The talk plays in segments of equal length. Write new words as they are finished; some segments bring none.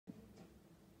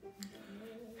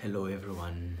Hello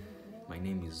everyone, my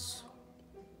name is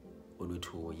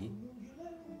Olutoyi,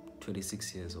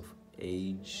 26 years of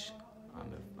age.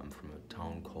 I'm from a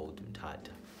town called Mthatha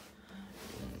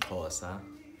in Xhosa.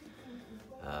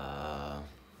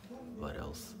 What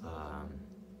else? A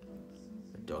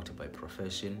doctor by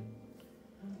profession,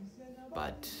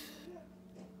 but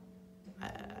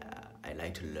I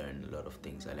like to learn a lot of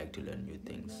things. I like to learn new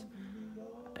things.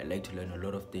 I like to learn a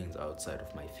lot of things outside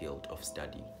of my field of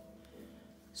study.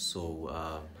 So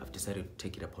I've decided to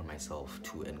take it upon myself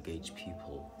to engage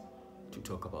people, to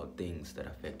talk about things that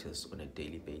affect us on a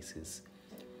daily basis.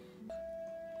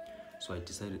 So I've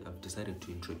decided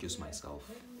to introduce myself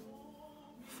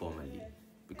formally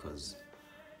because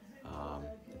I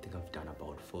think I've done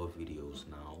about 4 videos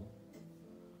now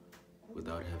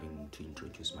without having to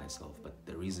introduce myself. But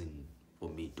the reason for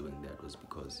me doing that was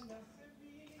because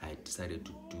I decided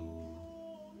to do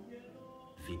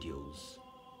videos,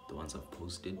 the ones I've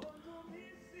posted,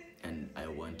 and I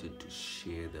wanted to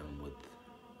share them with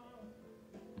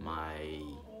my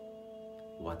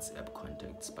WhatsApp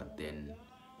contacts, but then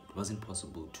it wasn't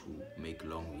possible to make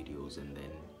long videos and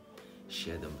then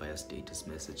share them via status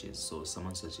messages. So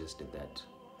someone suggested that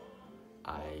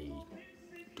I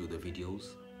do the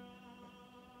videos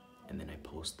and then I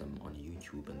post them on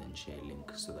YouTube and then share a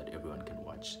link so that everyone can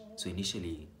watch. So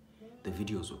initially the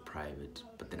videos were private,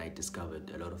 but then I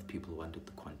discovered a lot of people wanted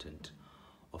the content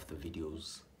of the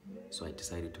videos, so I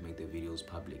decided to make the videos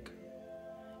public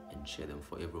and share them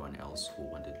for everyone else who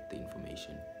wanted the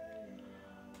information.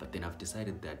 But then I've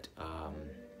decided that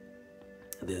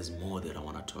there's more that I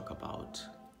want to talk about,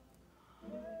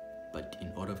 but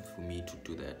in order for me to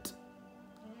do that,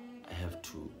 I have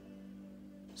to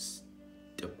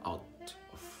step out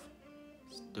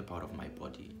of my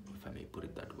body, if I may put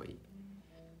it that way,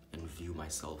 and view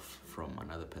myself from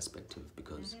another perspective,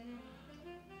 because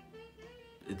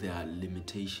there are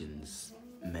limitations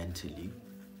mentally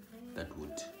that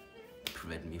would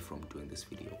prevent me from doing this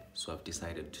video. So I've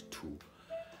decided to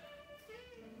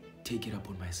take it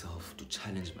upon myself, to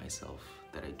challenge myself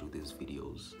that I do these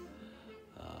videos.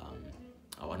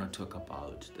 I want to talk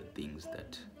about the things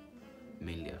that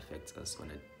mainly affects us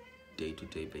on a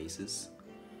day-to-day basis,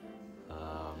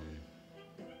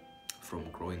 from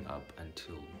growing up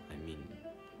until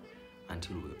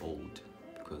we're old,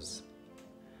 because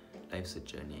life's a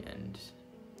journey, and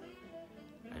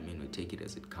we take it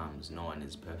as it comes. No one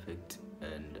is perfect,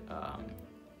 and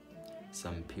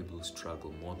some people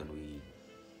struggle more than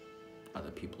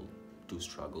other people do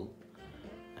struggle.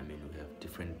 We have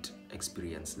different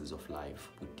experiences of life.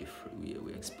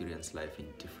 We experience life in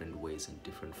different ways and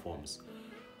different forms.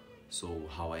 So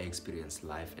how I experience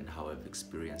life and how I've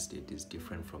experienced it is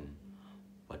different from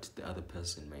what the other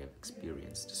person may have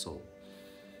experienced. So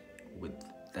with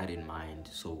that in mind,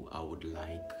 so I would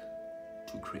like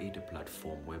to create a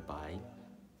platform whereby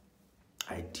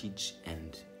I teach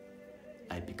and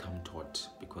I become taught,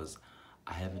 because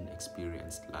I haven't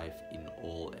experienced life in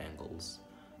all angles.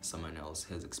 Someone else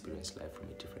has experienced life from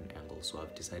a different angle. So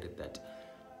I've decided that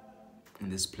in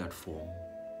this platform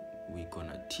we're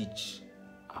gonna teach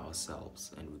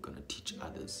ourselves and we're gonna teach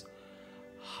others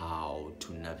how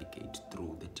to navigate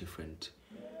through the different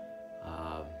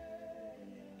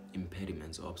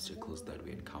impediments, obstacles that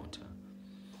we encounter.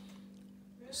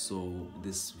 So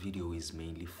this video is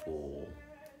mainly for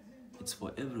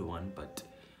everyone, but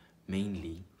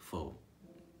mainly for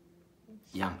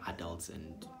young adults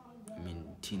and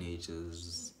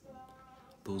teenagers,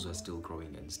 those who are still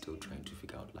growing and still trying to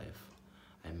figure out life.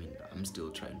 I'm still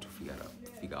trying to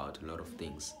figure out a lot of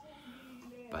things,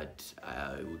 but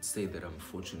I would say that I'm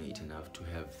fortunate enough to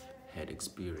have had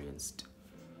experienced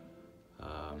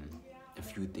a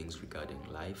few things regarding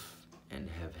life and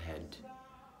have had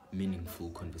meaningful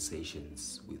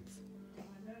conversations with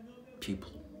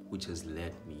people, which has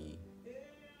led me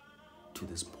to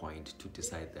this point to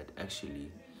decide that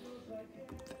actually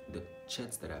the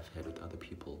chats that I've had with other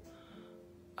people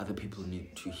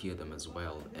need to hear them as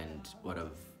well. And what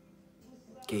I've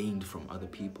gained from other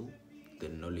people, the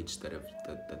knowledge that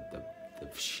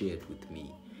they've shared with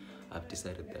me, I've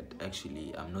decided that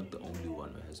actually I'm not the only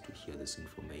one who has to hear this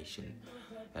information.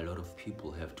 A lot of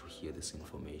people have to hear this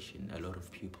information. A lot of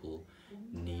people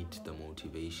need the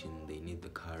motivation, they need the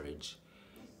courage,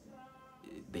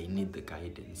 they need the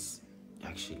guidance,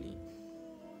 actually.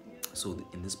 So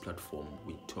in this platform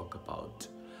we talk about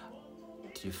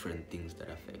different things that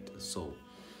affect us. So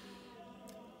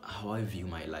how I view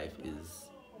my life is,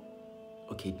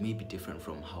 okay, it may be different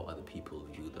from how other people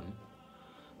view them,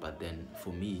 but then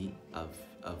for me,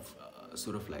 I've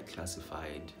sort of like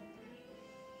classified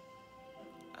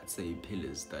I'd say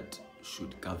pillars that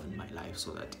should govern my life,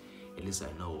 so that at least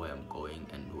I know where I'm going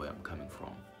and where I'm coming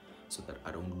from, so that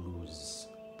I don't lose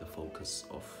the focus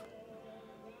of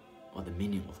or the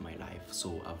meaning of my life.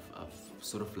 So I've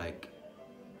sort of like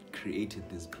created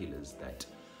these pillars that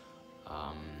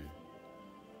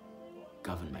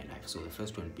govern my life. So the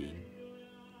first one being,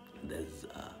 there's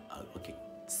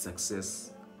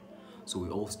success. So we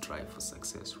all strive for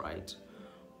success, right?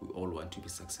 We all want to be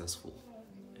successful,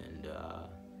 and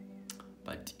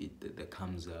but there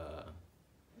comes a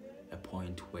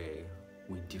point where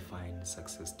we define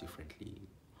success differently.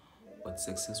 What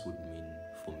success would mean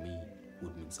for me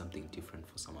would mean something different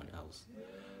for someone else.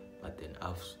 But then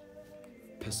I've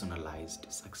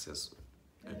personalized success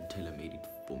and tailor-made it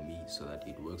for me so that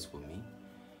it works for me,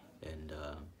 and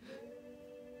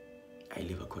I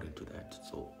live according to that.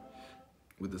 So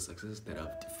with the success that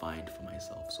I've defined for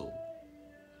myself, so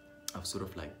I've sort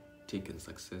of like taken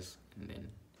success and then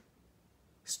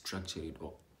structured it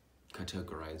or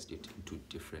categorized it into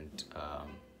different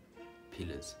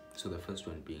pillars. So the first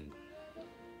one being,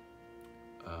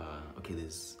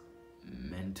 there's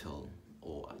mental,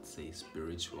 or I'd say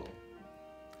spiritual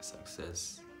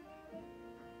success.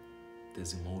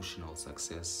 There's emotional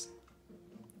success,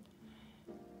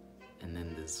 and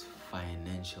then there's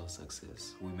financial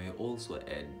success. We may also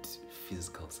add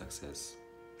physical success.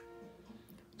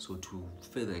 So to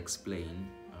further explain,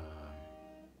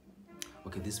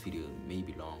 this video may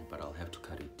be long, but I'll have to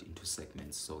cut it into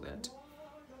segments so that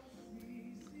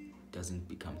it doesn't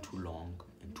become too long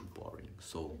and too boring.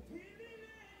 So,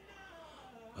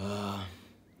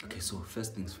 so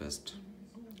first things first,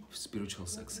 spiritual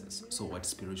success. So what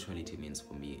spirituality means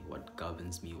for me, what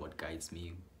governs me, what guides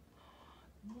me,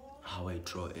 how I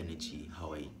draw energy,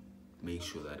 how I make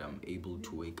sure that I'm able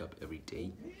to wake up every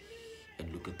day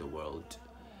and look at the world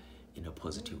in a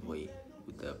positive way,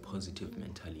 with a positive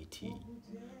mentality.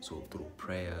 So through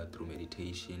prayer, through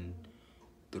meditation,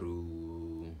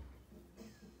 through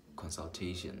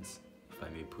consultations, if I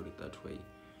may put it that way.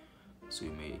 So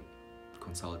you may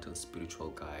consult a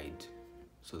spiritual guide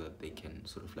so that they can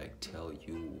sort of like tell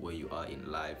you where you are in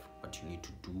life, what you need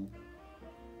to do,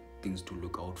 things to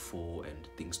look out for, and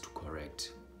things to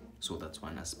correct. So that's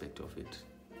one aspect of it.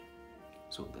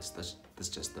 So that's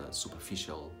just the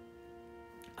superficial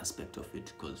aspect of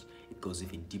it, because it goes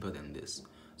even deeper than this.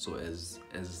 So as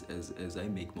I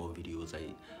make more videos,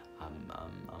 I'm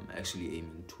actually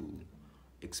aiming to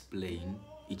explain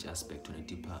each aspect on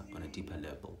a deeper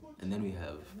level. And then we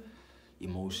have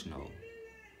emotional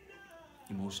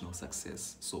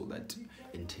success. So that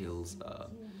entails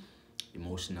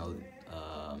emotional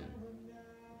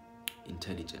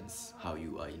intelligence, how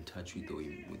you are in touch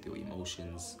with your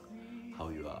emotions, how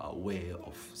you are aware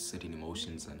of certain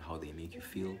emotions and how they make you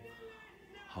feel,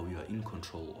 how you are in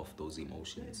control of those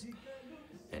emotions,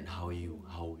 and how you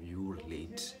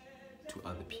relate to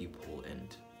other people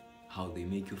and how they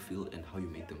make you feel and how you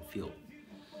make them feel.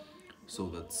 So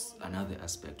that's another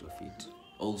aspect of it.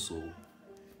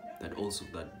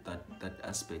 That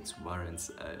aspect warrants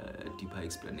a deeper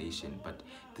explanation, but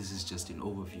this is just an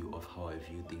overview of how I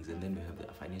view things. And then we have the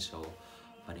financial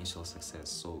success.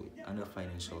 So under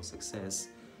financial success,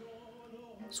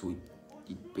 so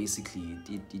it basically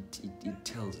it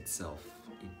tells itself,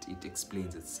 it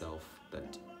explains itself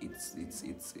that it's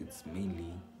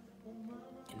mainly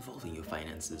involving your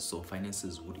finances. So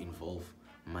finances would involve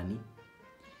money,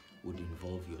 would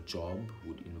involve your job,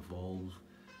 would involve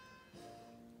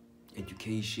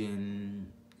education.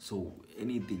 So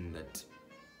anything that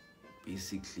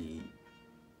basically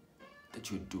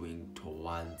that you're doing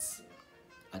towards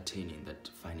attaining that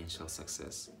financial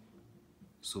success.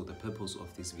 So the purpose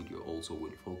of this video also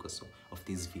will focus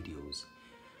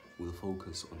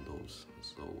on those.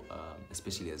 So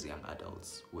especially as young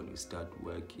adults, when we start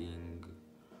working,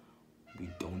 we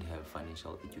don't have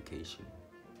financial education.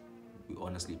 We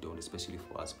honestly don't, especially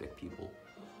for us black people.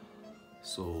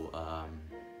 So I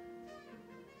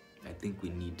think we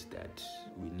need that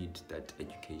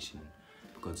education,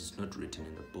 because it's not written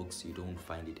in the books. You don't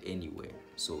find it anywhere.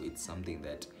 So it's something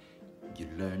that you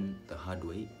learn the hard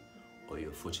way, or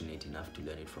you're fortunate enough to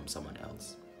learn it from someone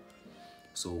else.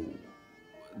 So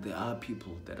there are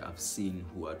people that I've seen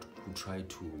who try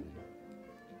to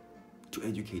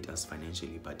educate us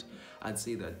financially, but I'd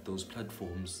say that those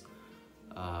platforms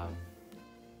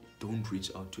don't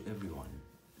reach out to everyone.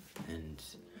 And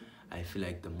I feel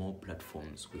like the more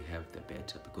platforms we have, the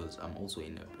better, because I'm also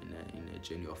in a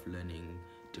journey of learning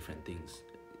different things,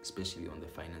 especially on the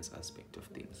finance aspect of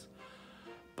things.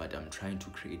 But I'm trying to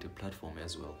create a platform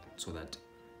as well, so that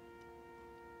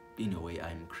in a way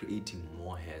I'm creating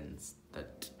more hands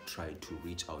that try to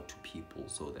reach out to people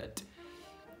so that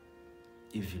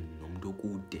even nomuntu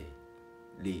okude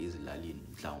le ezilalini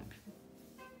mhlawumbe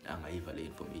angayiva le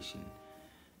information,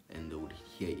 and they would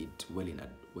hear it well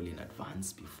in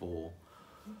advance before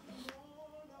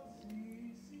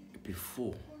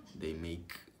they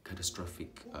make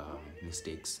catastrophic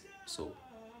mistakes. So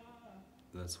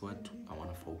that's what I want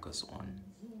to focus on.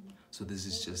 So this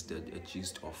is just a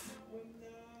gist of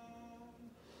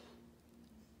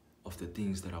the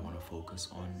things that I want to focus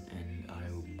on, and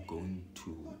I'm going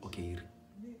to,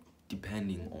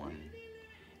 depending on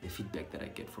the feedback that I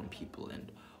get from people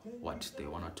and what they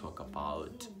want to talk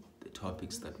about, the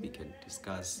topics that we can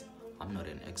discuss. I'm not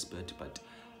an expert, but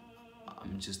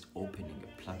I'm just opening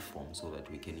a platform so that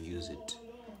we can use it.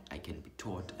 I can be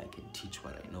taught, I can teach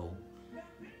what I know,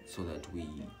 so that we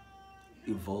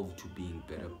evolve to being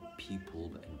better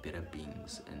people and better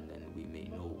beings, and then we may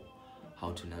know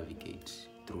how to navigate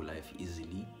through life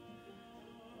easily.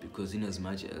 Because in as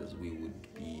much as we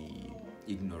would be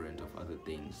ignorant of other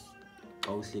things,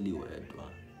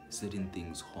 certain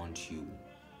things haunt you,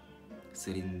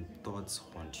 certain thoughts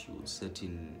haunt you,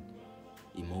 certain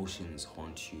emotions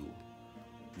haunt you.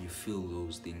 You feel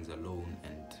those things alone,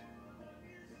 and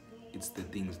it's the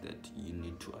things that you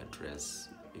need to address,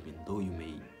 even though you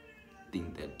may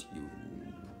think that you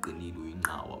need to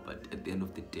now, but at the end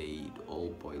of the day, it all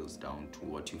boils down to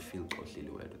what you feel,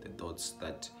 the thoughts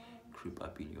that creep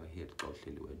up in your head,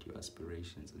 your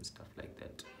aspirations and stuff like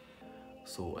that.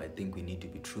 So I think we need to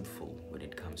be truthful when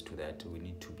it comes to that. We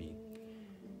need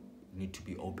to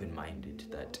be open-minded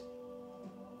that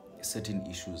certain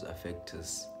issues affect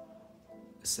us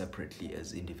separately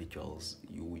as individuals.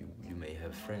 You may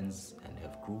have friends and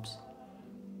have groups,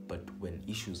 but when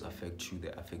issues affect you, they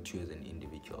affect you as an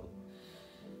individual.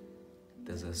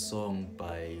 There's a song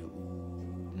by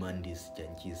Mandis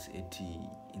Jankis eti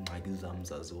Ingxaki Zam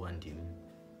Zaziwandim.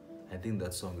 I think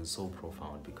that song is so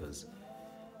profound because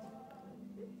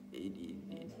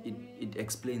it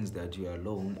explains that you are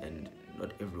alone, and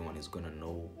not everyone is gonna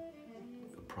know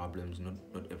your problems. Not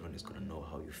everyone is gonna know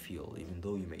how you feel. Even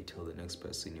though you may tell the next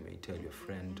person, you may tell your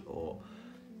friend or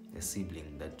a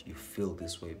sibling that you feel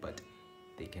this way, but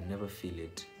they can never feel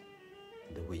it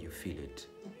the way you feel it.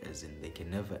 As in, they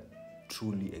can never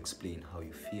truly explain how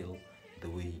you feel the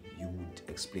way you would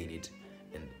explain it,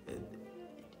 and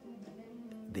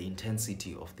the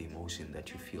intensity of the emotion that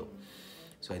you feel.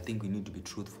 So I think we need to be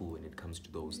truthful when it comes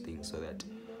to those things, so that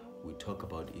we talk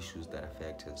about issues that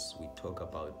affect us. We talk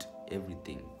about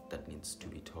everything that needs to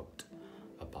be talked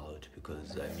about,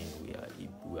 because I mean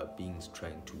we are beings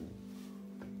trying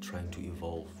to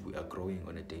evolve. We are growing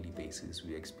on a daily basis.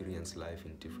 We experience life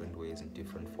in different ways, in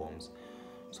different forms.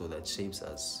 So that shapes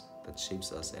us,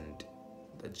 and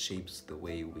that shapes the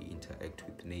way we interact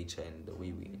with nature and the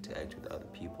way we interact with other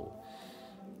people.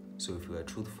 So if we are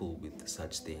truthful with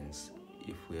such things,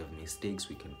 if we have mistakes,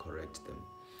 we can correct them.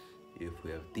 If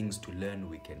we have things to learn,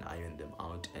 we can iron them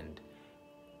out and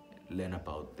learn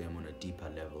about them on a deeper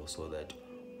level, so that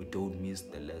we don't miss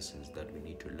the lessons that we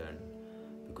need to learn.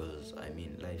 Because I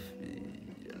mean,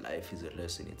 life is a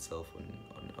lesson itself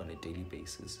on a daily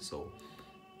basis. So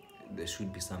there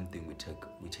should be something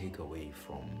we take away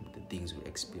from the things we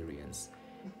experience.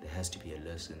 There has to be a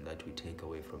lesson that we take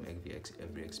away from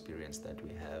every experience that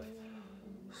we have,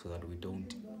 so that we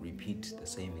don't repeat the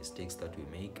same mistakes that we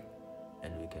make,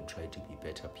 and we can try to be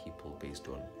better people based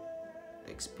on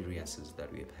the experiences that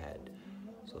we've had.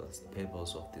 So that's the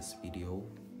purpose of this video,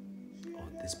 or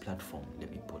this platform,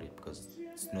 let me put it, because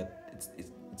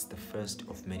it's the first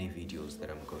of many videos that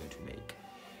I'm going to make,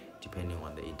 depending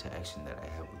on the interaction that I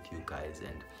have with you guys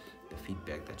and the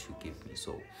feedback that you give me.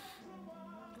 So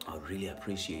I would really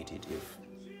appreciate it if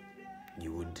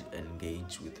you would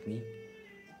engage with me,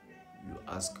 you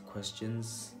ask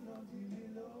questions,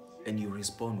 and you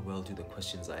respond well to the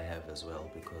questions I have as well,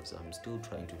 because I'm still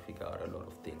trying to figure out a lot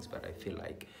of things. But I feel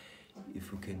like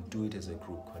if we can do it as a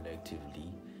group collectively,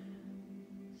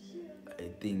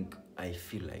 I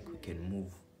feel like we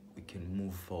can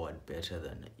move forward better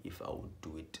than if I would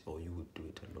do it or you would do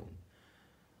it alone.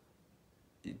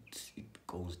 It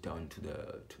goes down to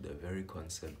the very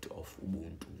concept of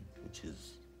Ubuntu, which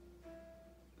is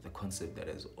the concept that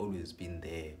has always been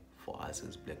there for us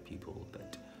as Black people,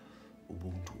 that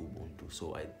Ubuntu.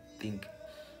 So I think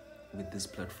with this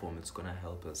platform, it's gonna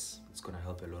help us. It's gonna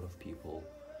help a lot of people.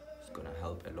 It's gonna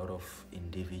help a lot of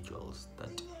individuals,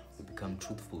 that we become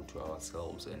truthful to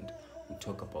ourselves and we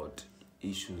talk about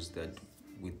issues that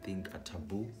we think are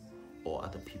taboo or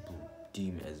other people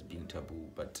deem as being taboo,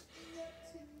 but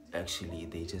actually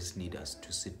they just need us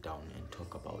to sit down and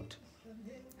talk about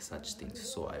such things.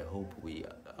 So I hope we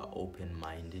are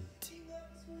open-minded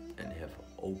and have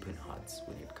open hearts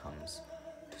when it comes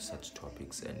to such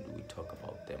topics, and we talk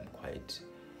about them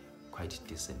quite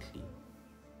decently.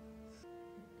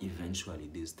 Eventually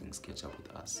these things catch up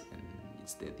with us, and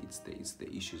it's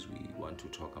the issues we want to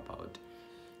talk about.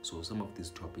 So some of these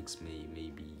topics may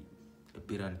be a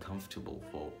bit uncomfortable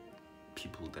for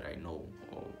people that I know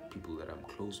or people that I'm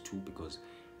close to, because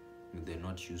they're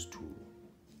not used to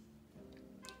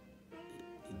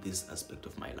this aspect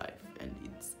of my life, and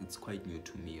it's quite new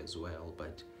to me as well,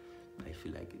 but I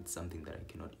feel like it's something that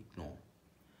I cannot ignore.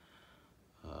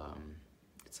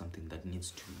 It's something that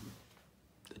needs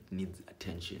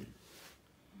attention.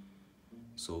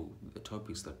 So the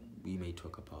topics that we may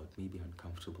talk about may be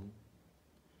uncomfortable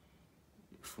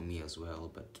for me as well,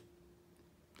 but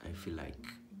I feel like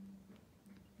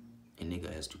a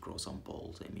nigga has to grow some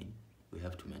balls. I mean, we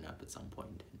have to man up at some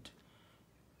point and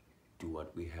do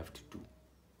what we have to do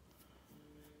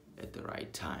at the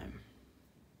right time.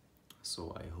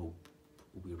 So I hope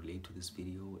we relate to this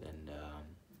video, and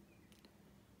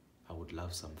I would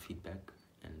love some feedback,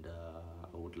 and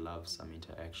I would love some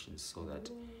interactions so that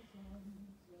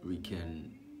we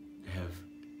can have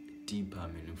deeper,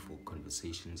 meaningful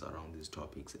conversations around these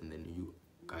topics, and then you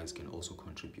guys can also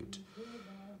contribute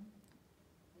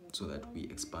so that we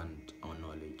expand our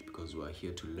knowledge, because we are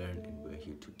here to learn and we're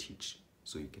here to teach.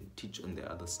 So you can teach on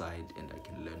the other side, and I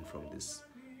can learn from this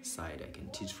side. I can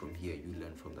teach from here, you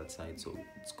learn from that side. So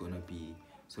it's gonna be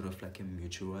sort of like a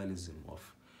mutualism of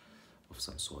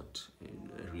some sort,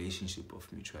 a relationship of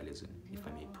mutualism, if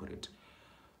I may put it.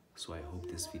 So I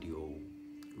hope this video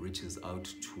reaches out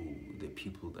to the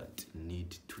people that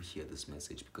need to hear this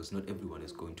message, because not everyone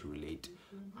is going to relate.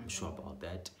 I'm sure about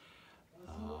that.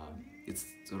 It's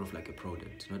sort of like a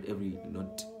product. Not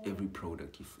every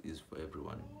product is for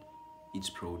everyone.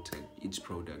 Each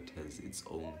product has its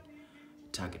own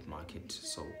target market.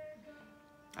 So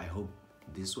I hope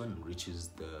this one reaches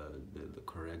the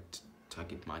correct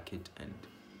target market, and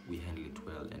we handle it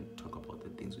well and talk about the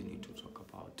things we need to talk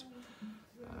about.